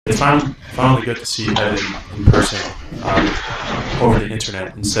It's finally good to see Evan in person over the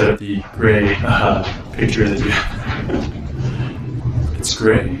internet instead of the gray picture that you have. It's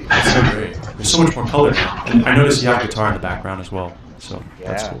gray. It's so gray. There's so much more color now. And I noticed you have a guitar in the background as well, so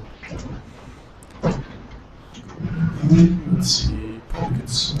that's cool. Let's see.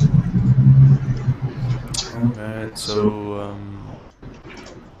 Pockets. Alright, so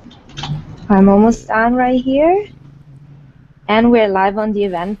I'm almost done right here. And we're live on the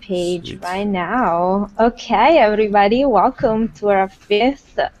event page right now. Okay, everybody, welcome to our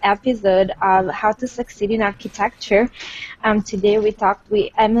 5th episode of How to Succeed in Architecture. Today we talked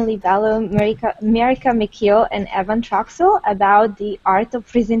with Emily Bello, Marika McKeel, and Evan Troxel about the art of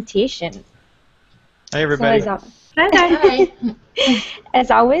presentation. Hi, everybody. So Hi.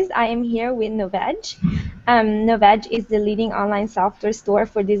 As always, I am here with Novej. Novej is the leading online software store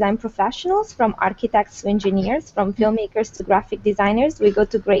for design professionals, from architects to engineers, from filmmakers to graphic designers. We go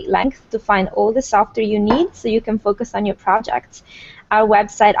to great lengths to find all the software you need so you can focus on your projects. Our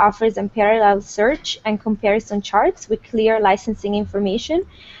website offers unparalleled search and comparison charts with clear licensing information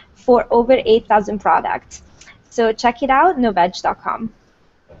for over 8,000 products. So check it out, novej.com.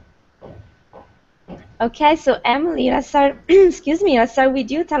 Okay, so Emily, let's start. Excuse me. Let's start with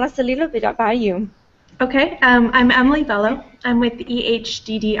you. Tell us a little bit about you. Okay, I'm Emily Bello. I'm with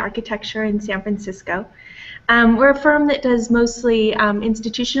EHDD Architecture in San Francisco. We're a firm that does mostly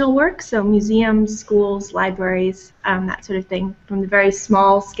institutional work, so museums, schools, libraries, that sort of thing, from the very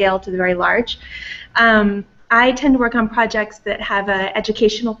small scale to the very large. I tend to work on projects that have an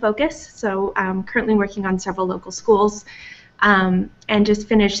educational focus, so I'm currently working on several local schools. And just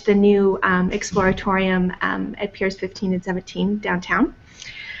finished the new Exploratorium at Piers 15 and 17 downtown.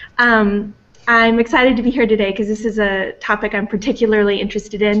 I'm excited to be here today because this is a topic I'm particularly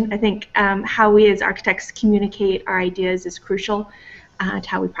interested in. I think how we as architects communicate our ideas is crucial to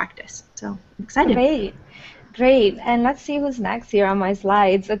how we practice. So I'm excited. Great. And let's see who's next here on my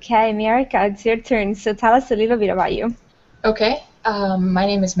slides. Okay, Marika, it's your turn. So tell us a little bit about you. Okay, my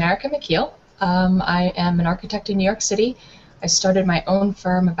name is Marika McKeel. I am an architect in New York City. I started my own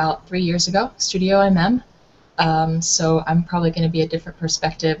firm about 3 years ago, Studio MM. So I'm probably going to be a different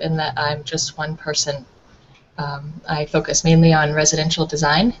perspective in that I'm just one person. I focus mainly on residential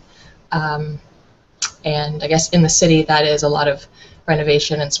design. And I guess in the city that is a lot of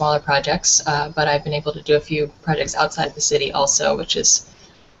renovation and smaller projects. But I've been able to do a few projects outside of the city also, which is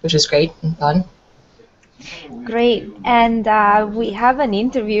great and fun. Great, and we have an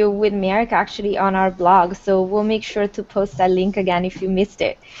interview with Marika actually on our blog, so we'll make sure to post that link again if you missed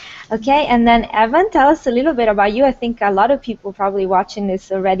it. Okay, and then Evan, tell us a little bit about you. I think a lot of people probably watching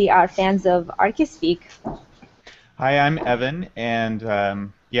this already are fans of Archispeak. Hi, I'm Evan, and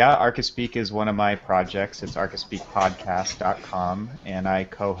yeah, Archispeak is one of my projects. It's archispeakpodcast.com, and I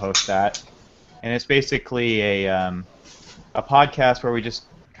co-host that. And it's basically a podcast where we just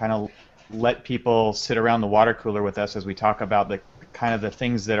kind of let people sit around the water cooler with us as we talk about the kind of the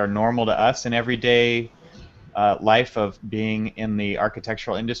things that are normal to us in everyday life of being in the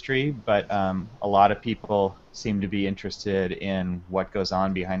architectural industry, but a lot of people seem to be interested in what goes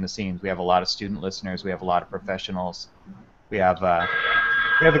on behind the scenes. We have a lot of student listeners, we have a lot of professionals, we have a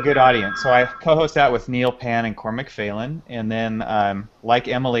good audience. So I co-host that with Neil Pan and Cormac Phelan, and then like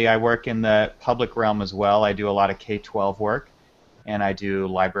Emily, I work in the public realm as well. I do a lot of K-12 work, and I do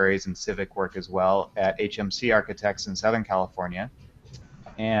libraries and civic work as well at HMC Architects in Southern California.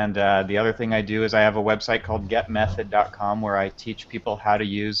 And the other thing I do is I have a website called getmethod.com where I teach people how to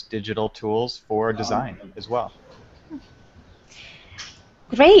use digital tools for design as well.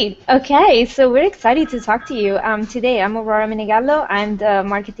 Great. Okay, so we're excited to talk to you. Today I'm Aurora Menegallo. I'm the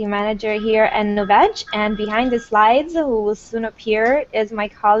marketing manager here at Novej, and behind the slides, who will soon appear, is my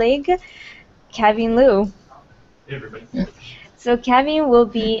colleague, Kevin Liu. Hey, everybody. So Kevin will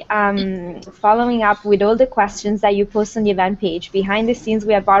be following up with all the questions that you post on the event page. Behind the scenes,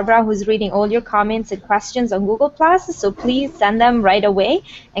 we have Barbara, who's reading all your comments and questions on Google+, so please send them right away,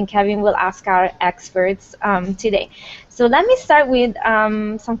 and Kevin will ask our experts today. So let me start with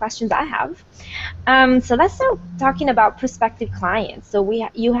some questions I have. So let's start talking about prospective clients. So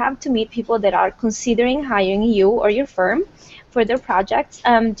you have to meet people that are considering hiring you or your firm for their projects.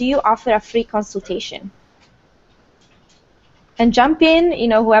 Do you offer a free consultation? And jump in,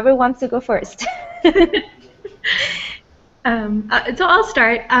 whoever wants to go first. So I'll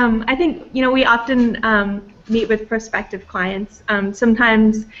start. I think, we often meet with prospective clients.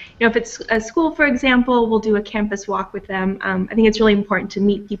 Sometimes, if it's a school, for example, we'll do a campus walk with them. I think it's really important to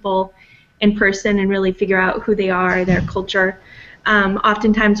meet people in person and really figure out who they are, their culture.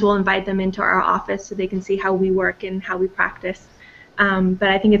 Oftentimes, we'll invite them into our office so they can see how we work and how we practice. but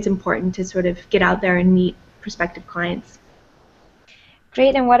I think it's important to sort of get out there and meet prospective clients.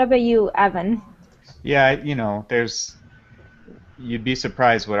 Great, and what about you, Evan? Yeah, you'd be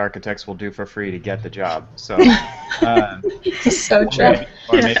surprised what architects will do for free to get the job. So, So true.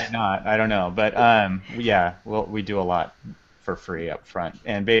 or maybe not. I don't know. But yeah, we do a lot for free up front.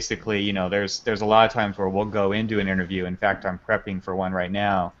 And basically, there's a lot of times where we'll go into an interview. In fact, I'm prepping for one right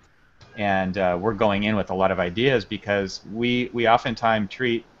now, and we're going in with a lot of ideas because we oftentimes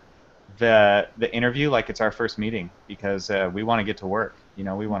treat the interview like it's our first meeting because we want to get to work.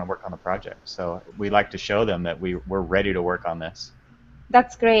 We want to work on the project. So we like to show them that we're ready to work on this.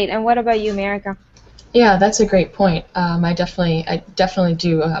 That's great. And what about you, America? Yeah, that's a great point. I definitely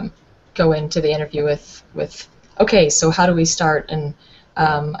do go into the interview with okay, so how do we start? And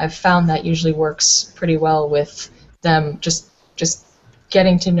I've found that usually works pretty well with them just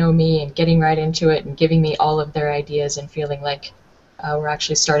getting to know me and getting right into it and giving me all of their ideas and feeling like we're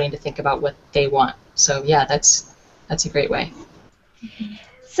actually starting to think about what they want. So yeah, that's a great way.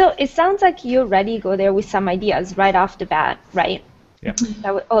 So it sounds like you already go there with some ideas right off the bat, right? Yeah.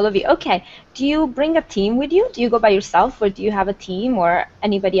 All of you. Okay. Do you bring a team with you? Do you go by yourself, or do you have a team or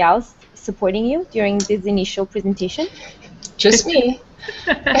anybody else supporting you during this initial presentation? Just me.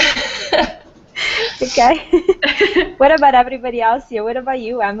 Okay. What about everybody else here? What about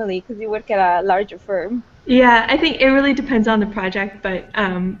you, Emily? Because you work at a larger firm. Yeah, I think it really depends on the project, but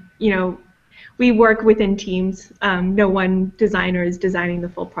we work within teams. No one designer is designing the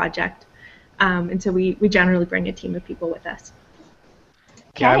full project, and so we generally bring a team of people with us.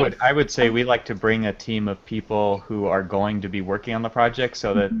 Yeah, I would say we like to bring a team of people who are going to be working on the project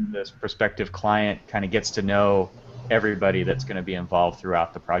so that this prospective client kind of gets to know everybody that's going to be involved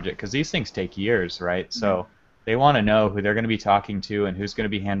throughout the project, because these things take years, right? So they want to know who they're going to be talking to and who's going to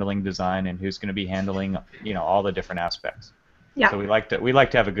be handling design and who's going to be handling all the different aspects. Yeah. So we like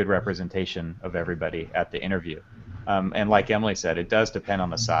to have a good representation of everybody at the interview. And like Emily said, it does depend on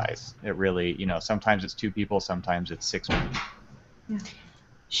the size. It really, sometimes it's 2 people, sometimes it's 6 people. Yeah.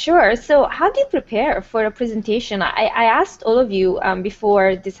 Sure. So how do you prepare for a presentation? I asked all of you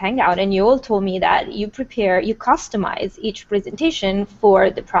before this hangout, and you all told me that you customize each presentation for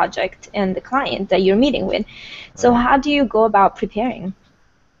the project and the client that you're meeting with. So how do you go about preparing?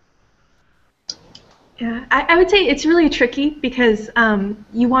 Yeah, I would say it's really tricky because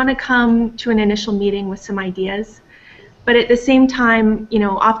you want to come to an initial meeting with some ideas, but at the same time,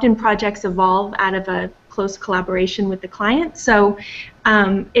 often projects evolve out of a close collaboration with the client. So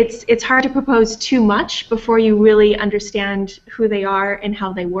it's hard to propose too much before you really understand who they are and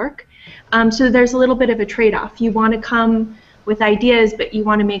how they work. So there's a little bit of a trade-off. You want to come with ideas, but you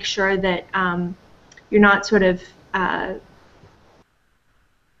want to make sure that you're not sort of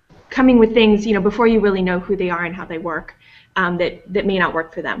coming with things, before you really know who they are and how they work, that may not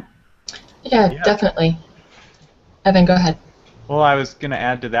work for them. Yeah, definitely. Evan, go ahead. Well, I was going to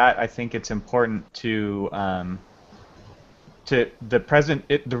add to that. I think it's important to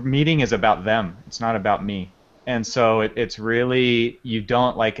the meeting is about them. It's not about me. And so it's really, you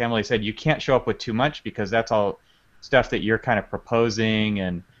don't, like Emily said, you can't show up with too much because that's all stuff that you're kind of proposing,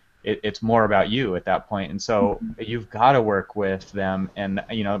 and it's more about you at that point. And so you've got to work with them. And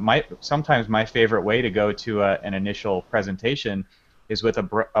sometimes my favorite way to go to an initial presentation is with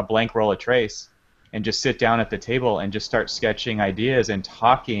a blank roll of trace, and just sit down at the table and just start sketching ideas and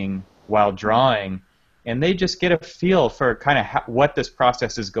talking while drawing, and they just get a feel for kind of what this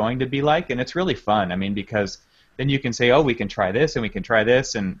process is going to be like. And it's really fun. I mean, because then you can say, oh, we can try this and we can try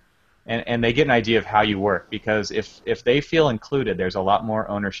this, and they get an idea of how you work, because if they feel included, there's a lot more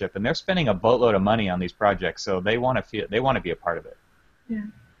ownership, and they're spending a boatload of money on these projects, so they want to be a part of it. Yeah.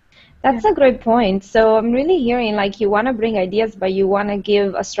 That's a great point. So I'm really hearing like you want to bring ideas, but you want to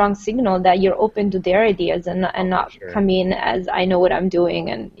give a strong signal that you're open to their ideas and not come in as I know what I'm doing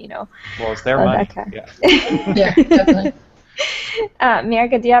and Well, it's their money. Yeah. Yeah, definitely.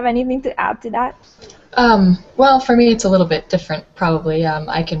 America, do you have anything to add to that? Well, for me, it's a little bit different, probably.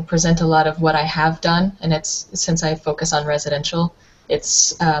 I can present a lot of what I have done, and it's since I focus on residential.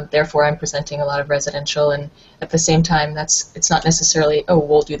 It's therefore I'm presenting a lot of residential, and at the same time, it's not necessarily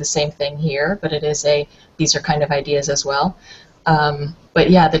we'll do the same thing here, but it is these are kind of ideas as well. But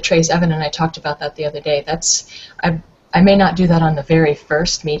yeah, the trace, Evan and I talked about that the other day. I may not do that on the very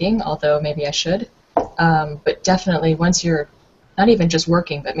first meeting, although maybe I should. But definitely once you're not even just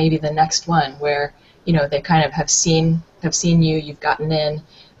working, but maybe the next one where they kind of have seen you, you've gotten in.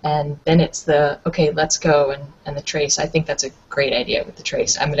 And then it's okay, let's go, and the trace. I think that's a great idea with the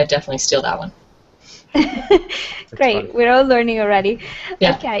trace. I'm going to definitely steal that one. Great, fun. we're all learning already.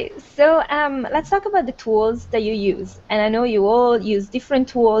 Yeah. Okay, so let's talk about the tools that you use. And I know you all use different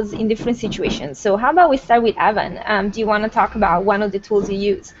tools in different situations. So how about we start with Evan? Do you want to talk about one of the tools you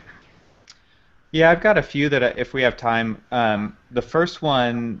use? Yeah, I've got a few that, if we have time. The first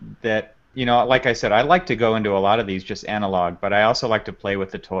one that, like I said, I like to go into a lot of these just analog, but I also like to play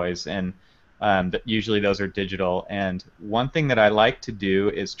with the toys, and usually those are digital. And one thing that I like to do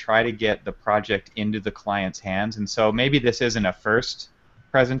is try to get the project into the client's hands. And so maybe this isn't a first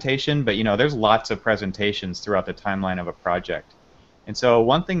presentation, but there's lots of presentations throughout the timeline of a project. And so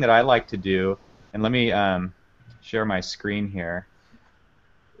one thing that I like to do, and let me share my screen here,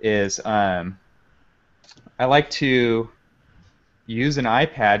 is I like to use an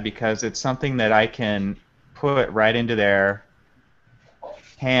iPad because it's something that I can put right into their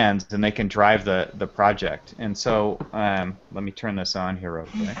hands and they can drive the project. And so let me turn this on here real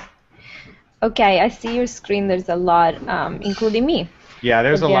quick. Okay, I see your screen. There's a lot, including me. Yeah,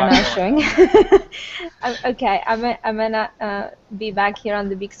 there's a lot. Not showing. Okay, I'm gonna be back here on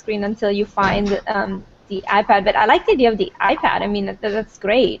the big screen until you find the iPad. But I like the idea of the iPad. I mean, that's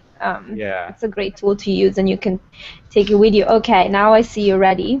great. Yeah. It's a great tool to use, and you can take it with you. Okay, now I see you're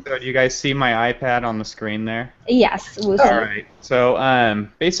ready. So do you guys see my iPad on the screen there? Yes, we'll see. All right. So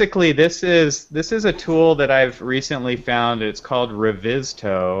basically, this is a tool that I've recently found. It's called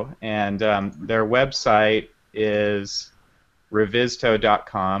Revisto, and their website is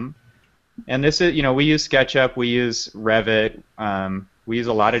revisto.com. And this is, we use SketchUp, we use Revit, we use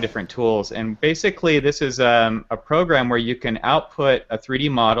a lot of different tools. And basically, this is a program where you can output a 3D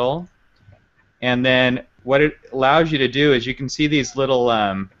model, and then what it allows you to do is you can see these little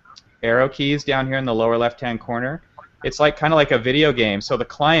arrow keys down here in the lower left-hand corner. It's kind of like a video game. So the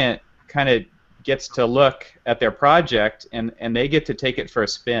client kind of gets to look at their project, and they get to take it for a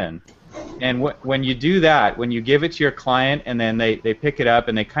spin. And when you do that, when you give it to your client and then they pick it up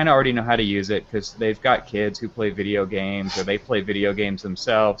and they kind of already know how to use it because they've got kids who play video games or they play video games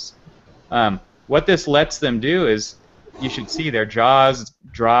themselves, what this lets them do is, you should see their jaws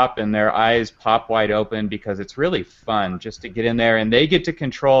drop and their eyes pop wide open because it's really fun just to get in there, and they get to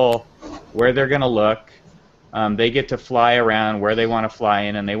control where they're going to look. They get to fly around where they want to fly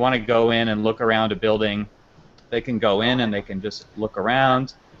in, and they want to go in and look around a building. They can go in and they can just look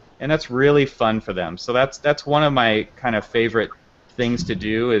around. And that's really fun for them. So that's one of my kind of favorite things to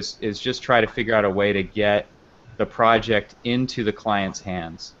do is just try to figure out a way to get the project into the client's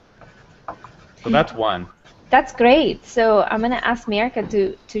hands. So that's one. That's great. So I'm gonna ask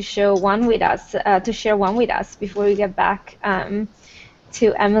Mirka to show one with us, to share one with us before we get back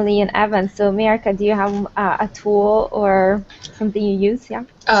to Emily and Evan. So Mirka, do you have a tool or something you use? Yeah.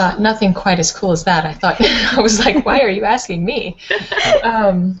 Nothing quite as cool as that. I thought I was like, why are you asking me?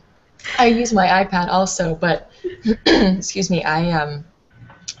 I use my iPad also, but excuse me, I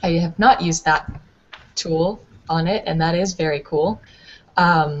have not used that tool on it, and that is very cool.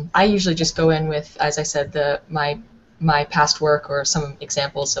 I usually just go in with, as I said, my past work or some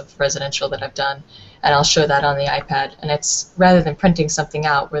examples of residential that I've done, and I'll show that on the iPad. And it's rather than printing something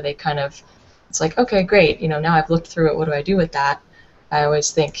out where they it's like, okay, great, now I've looked through it, what do I do with that? I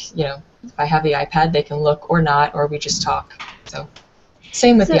always think, if I have the iPad, they can look or not, or we just talk. So.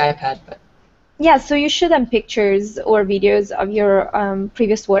 Same with the iPad, but yeah. So you show them pictures or videos of your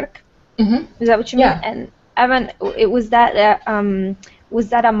previous work. Mm-hmm. Is that what you mean? Yeah. And Evan, was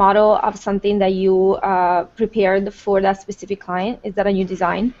that a model of something that you prepared for that specific client? Is that a new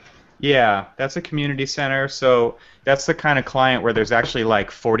design? Yeah, that's a community center. So that's the kind of client where there's actually like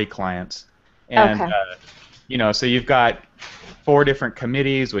 40 clients, and okay. So you've got 4 different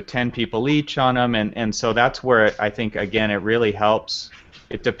committees with 10 people each on them, and so that's where I think, again, it really helps.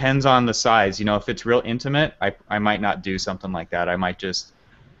 It depends on the size. If it's real intimate, I might not do something like that. I might just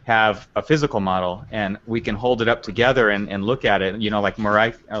have a physical model, and we can hold it up together and look at it. Like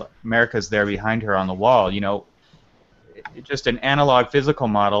America's there behind her on the wall. Just an analog physical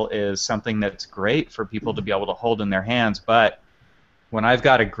model is something that's great for people to be able to hold in their hands, but when I've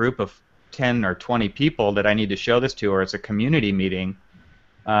got a group of 10 or 20 people that I need to show this to, or it's a community meeting,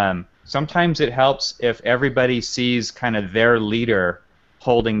 sometimes it helps if everybody sees kind of their leader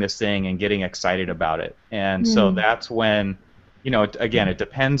holding this thing and getting excited about it. And so that's when, again, it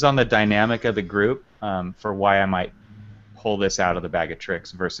depends on the dynamic of the group for why I might pull this out of the bag of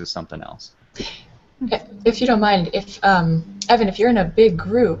tricks versus something else. If you don't mind, Evan, if you're in a big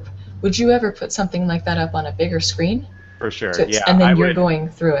group, would you ever put something like that up on a bigger screen? For sure, yeah. And then you're going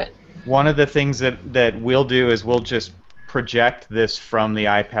through it. One of the things that we'll do is we'll just project this from the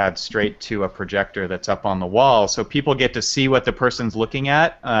iPad straight to a projector that's up on the wall, so people get to see what the person's looking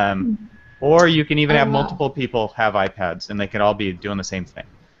at. Or you can even Oh, have wow. multiple people have iPads, and they can all be doing the same thing.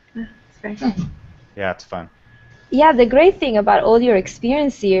 It's very cool. Yeah, it's fun. Yeah, the great thing about all your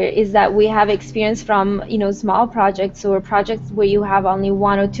experience here is that we have experience from, small projects or projects where you have only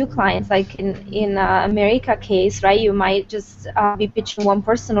one or two clients. Like in America case, right? You might just be pitching one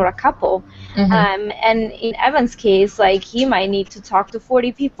person or a couple. And in Evan's case, like he might need to talk to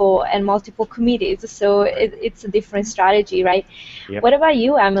 40 people and multiple committees. So it's a different strategy, right? Yep. What about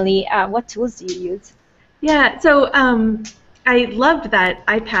you, Emily? What tools do you use? Yeah, so I loved that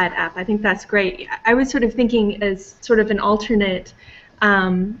iPad app. I think that's great. I was sort of thinking as sort of an alternate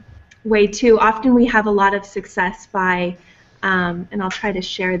way too. Often we have a lot of success by, and I'll try to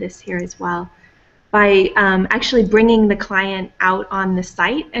share this here as well, by actually bringing the client out on the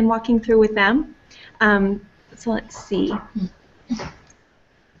site and walking through with them. So let's see.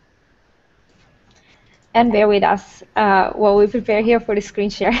 And bear with us while we prepare here for the screen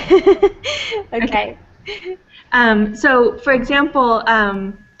share. Okay. So, for example,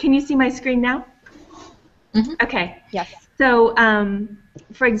 can you see my screen now? Okay. Yes. So,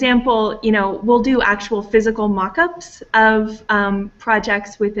 for example, we'll do actual physical mock-ups of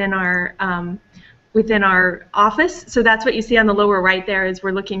projects within our office. So that's what you see on the lower right there is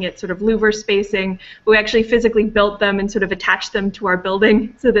we're looking at sort of louver spacing. We actually physically built them and sort of attached them to our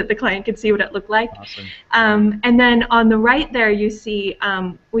building so that the client could see what it looked like. Awesome. And then on the right there you see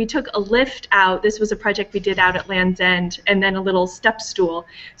we took a lift out. This was a project we did out at Land's End, and then a little step stool.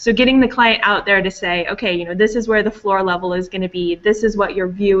 So getting the client out there to say, okay, this is where the floor level is going to be. This is what your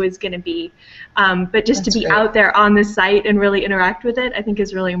view is going to be. But just That's to be great. out there on the site and really interact with it, I think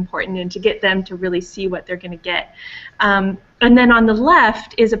is really important, and to get them to really see what they're going to get. And then on the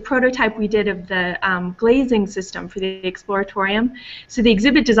left is a prototype we did of the glazing system for the Exploratorium. So the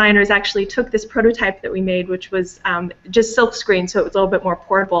exhibit designers actually took this prototype that we made, which was just silk screen, so it was a little bit more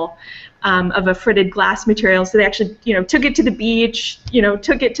portable, of a fritted glass material. So they actually, took it to the beach,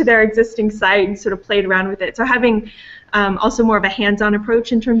 took it to their existing site and sort of played around with it. So having also more of a hands-on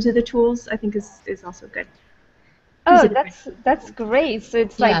approach in terms of the tools, I think is also good. Oh, that's great. So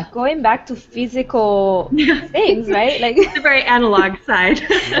it's like going back to physical things, right? Like it's a very analog side.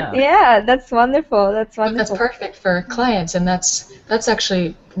 Yeah, that's wonderful. That's But wonderful. that's perfect for clients, and that's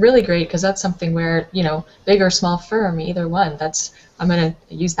actually really great because that's something where big or small firm, either one. I'm gonna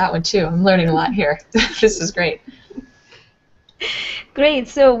use that one too. I'm learning a lot here. This is great. Great.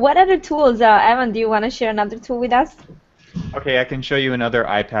 So what other tools, Evan? Do you want to share another tool with us? Okay, I can show you another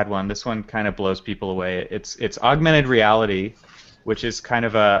iPad one. This one kind of blows people away. It's augmented reality, which is kind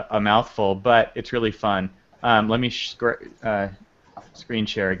of a mouthful, but it's really fun. Let me screen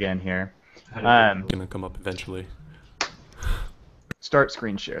share again here. Gonna come up eventually. Start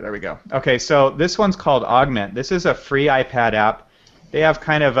screen share. There we go. Okay, so this one's called Augment. This is a free iPad app. They have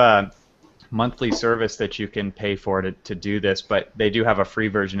kind of a monthly service that you can pay for to do this, but they do have a free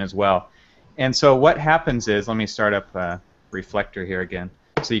version as well. And so what happens is, let me start up Reflector here again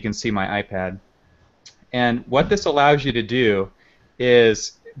so you can see my iPad. And what this allows you to do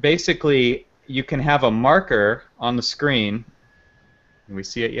is basically you can have a marker on the screen. Can we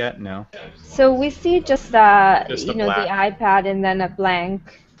see it yet? No. So we see just black. the iPad and then a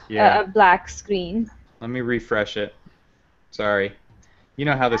blank, a black screen. Let me refresh it. Sorry. You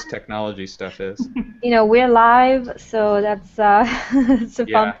know how this technology stuff is. We're live, so that's it's a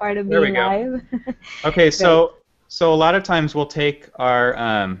fun part of being live. Okay, so a lot of times we'll take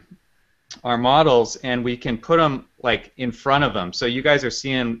our models and we can put them like in front of them. So you guys are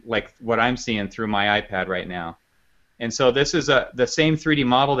seeing like what I'm seeing through my iPad right now. And so this is the same 3D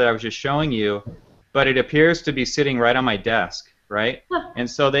model that I was just showing you, but it appears to be sitting right on my desk, right? And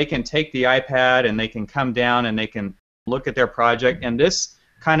so they can take the iPad and they can come down and they can look at their project, and this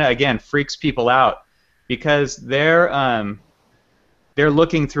kind of again freaks people out because they're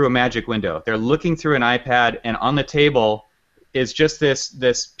looking through a magic window. They're looking through an iPad, and on the table is just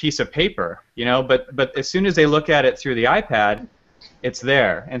this piece of paper, But as soon as they look at it through the iPad, it's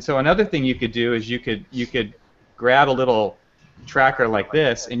there. And so another thing you could do is you could grab a little tracker like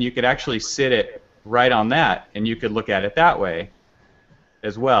this, and you could actually sit it right on that, and you could look at it that way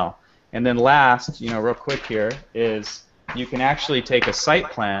as well. And then last, real quick here, is you can actually take a site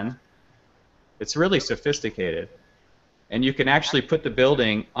plan. It's really sophisticated. And you can actually put the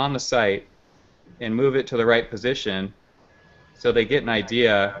building on the site and move it to the right position so they get an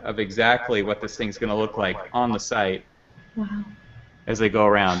idea of exactly what this thing's going to look like on the site as they go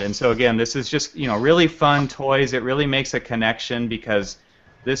around. And so again, this is just, really fun toys. It really makes a connection because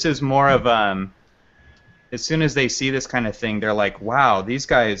this is more of, as soon as they see this kind of thing, they're like, wow, these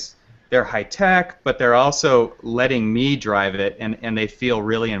guys they're high tech, but they're also letting me drive it, and they feel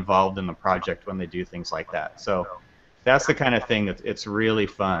really involved in the project when they do things like that. So that's the kind of thing that it's really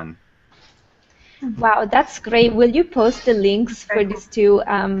fun. Wow, that's great. Will you post the links for these two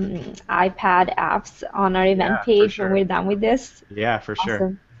iPad apps on our event page when we're done with this? Yeah, for sure.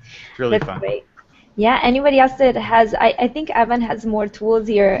 Awesome. It's really That's fun. great. Yeah, anybody else that has, I think Evan has more tools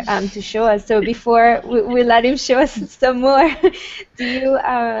here to show us. So before we let him show us some more, do you,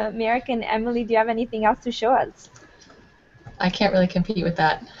 Merrick and Emily, do you have anything else to show us? I can't really compete with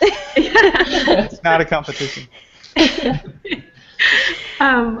that. It's not a competition.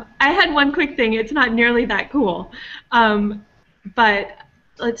 I had one quick thing. It's not nearly that cool, but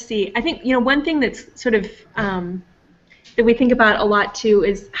let's see. I think one thing that's sort of that we think about a lot too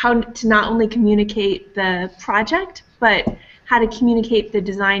is how to not only communicate the project, but how to communicate the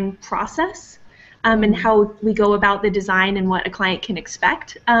design process, and how we go about the design and what a client can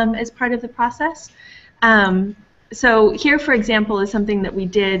expect as part of the process. So here, for example, is something that we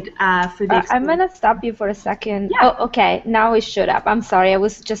did for the. I'm gonna stop you for a second. Yeah. Oh, okay. Now it showed up. I'm sorry. I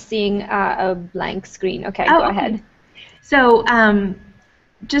was just seeing a blank screen. Okay, go ahead. So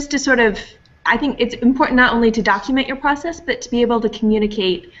just to sort of, I think it's important not only to document your process, but to be able to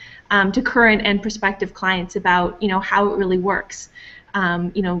communicate to current and prospective clients about how it really works.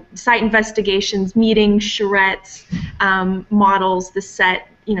 Site investigations, meetings, charrettes, models, the set,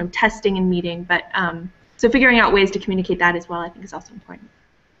 testing and meeting, but. So figuring out ways to communicate that as well, I think, is also important.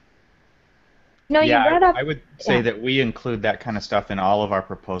 No, you brought up. I would say that we include that kind of stuff in all of our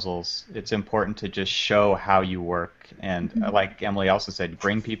proposals. It's important to just show how you work, and like Emily also said,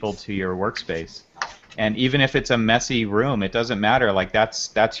 bring people to your workspace. And even if it's a messy room, it doesn't matter. Like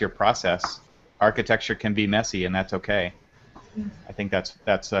that's your process. Architecture can be messy, and that's okay. I think that's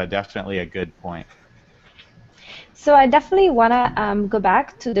definitely a good point. So I definitely want to go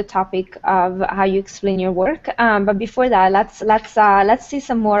back to the topic of how you explain your work. But before that, let's see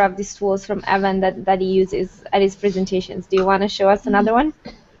some more of these tools from Evan that he uses at his presentations. Do you want to show us another one?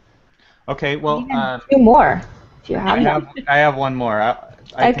 Okay. Well, two more, if you have. I have one more.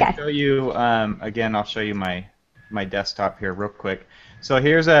 I can Okay. show you again. I'll show you my desktop here real quick. So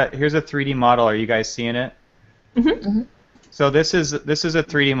here's a 3D model. Are you guys seeing it? Mm-hmm. So this is a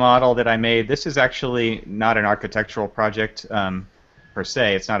 3D model that I made. This is actually not an architectural project per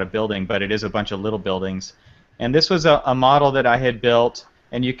se. It's not a building, but it is a bunch of little buildings. And this was a model that I had built,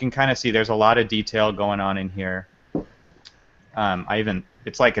 and you can kind of see there's a lot of detail going on in here.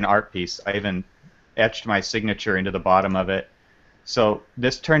 It's like an art piece. I even etched my signature into the bottom of it. So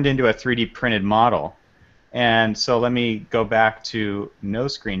this turned into a 3D printed model. And so let me go back to no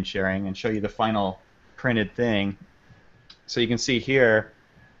screen sharing and show you the final printed thing. So you can see here,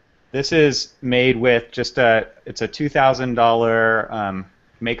 this is made with just it's a $2,000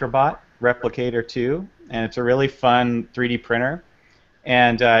 MakerBot Replicator 2, and it's a really fun 3D printer.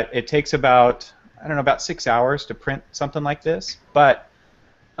 And it takes about 6 hours to print something like this. But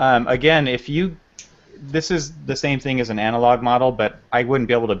again, this is the same thing as an analog model, but I wouldn't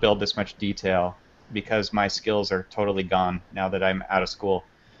be able to build this much detail because my skills are totally gone now that I'm out of school.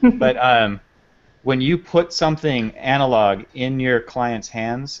 But when you put something analog in your client's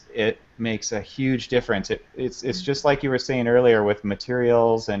hands, it makes a huge difference. It's just like you were saying earlier with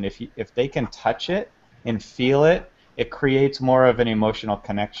materials, and if they can touch it and feel it, it creates more of an emotional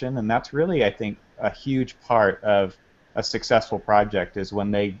connection, and that's really, I think, a huge part of a successful project is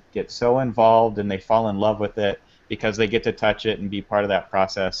when they get so involved and they fall in love with it because they get to touch it and be part of that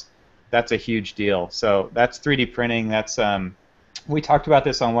process. That's a huge deal. So that's 3D printing. That's we talked about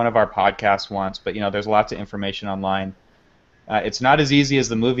this on one of our podcasts once, but there's lots of information online. It's not as easy as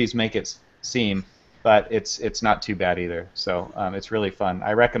the movies make it seem, but it's not too bad either. So it's really fun.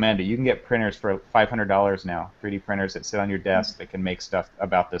 I recommend it. You can get printers for $500 now, 3D printers that sit on your desk that can make stuff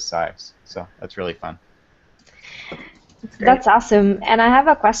about this size. So that's really fun. That's awesome. And I have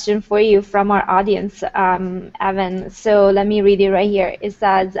a question for you from our audience, Evan. So let me read it right here. It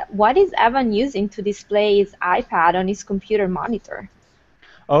says, what is Evan using to display his iPad on his computer monitor?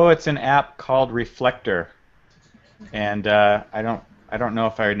 Oh, it's an app called Reflector. And I don't know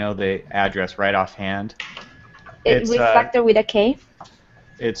if I know the address right offhand. It's Reflector with a K?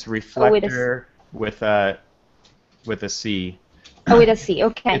 It's Reflector with a C. Oh, with a C,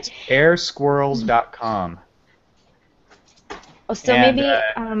 okay. It's airsquirrels.com. So and, maybe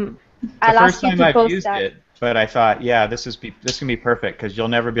I'll ask you to post that. The first time I've used it, but I thought, yeah, this can be perfect because you'll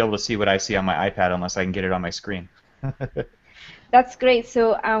never be able to see what I see on my iPad unless I can get it on my screen. That's great.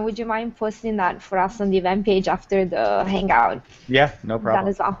 So would you mind posting that for us on the event page after the Hangout? Yeah, no That problem.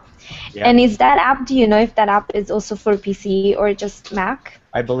 is all. Yeah. And is that app, do you know if that app is also for PC or just Mac?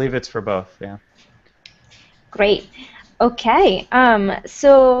 I believe it's for both, yeah. Great. Okay.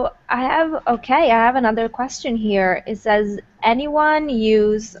 So I have another question here. It says, anyone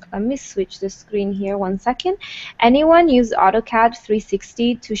use, let me switch the screen here 1 second. Anyone use AutoCAD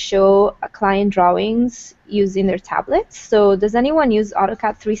 360 to show client drawings using their tablets? So does anyone use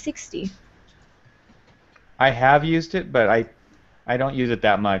AutoCAD 360? I have used it, but I don't use it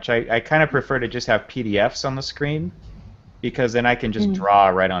that much. I kind of prefer to just have PDFs on the screen because then I can just draw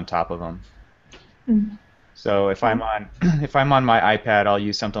right on top of them. So if I'm on if I'm on my iPad, I'll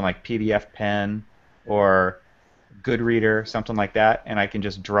use something like PDF Pen or Goodreader, something like that, and I can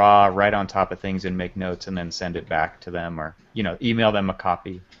just draw right on top of things and make notes and then send it back to them or email them a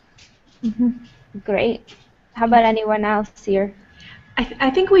copy. Great. How about anyone else here?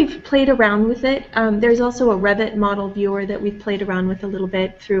 I think we've played around with it. There's also a Revit model viewer that we've played around with a little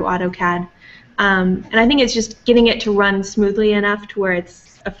bit through AutoCAD. And I think it's just getting it to run smoothly enough to where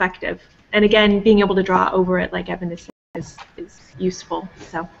it's effective. And again, being able to draw over it, like Evan is saying, is useful.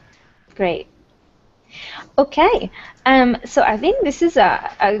 So great. Okay. So I think this is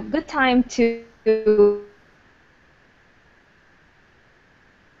a good time to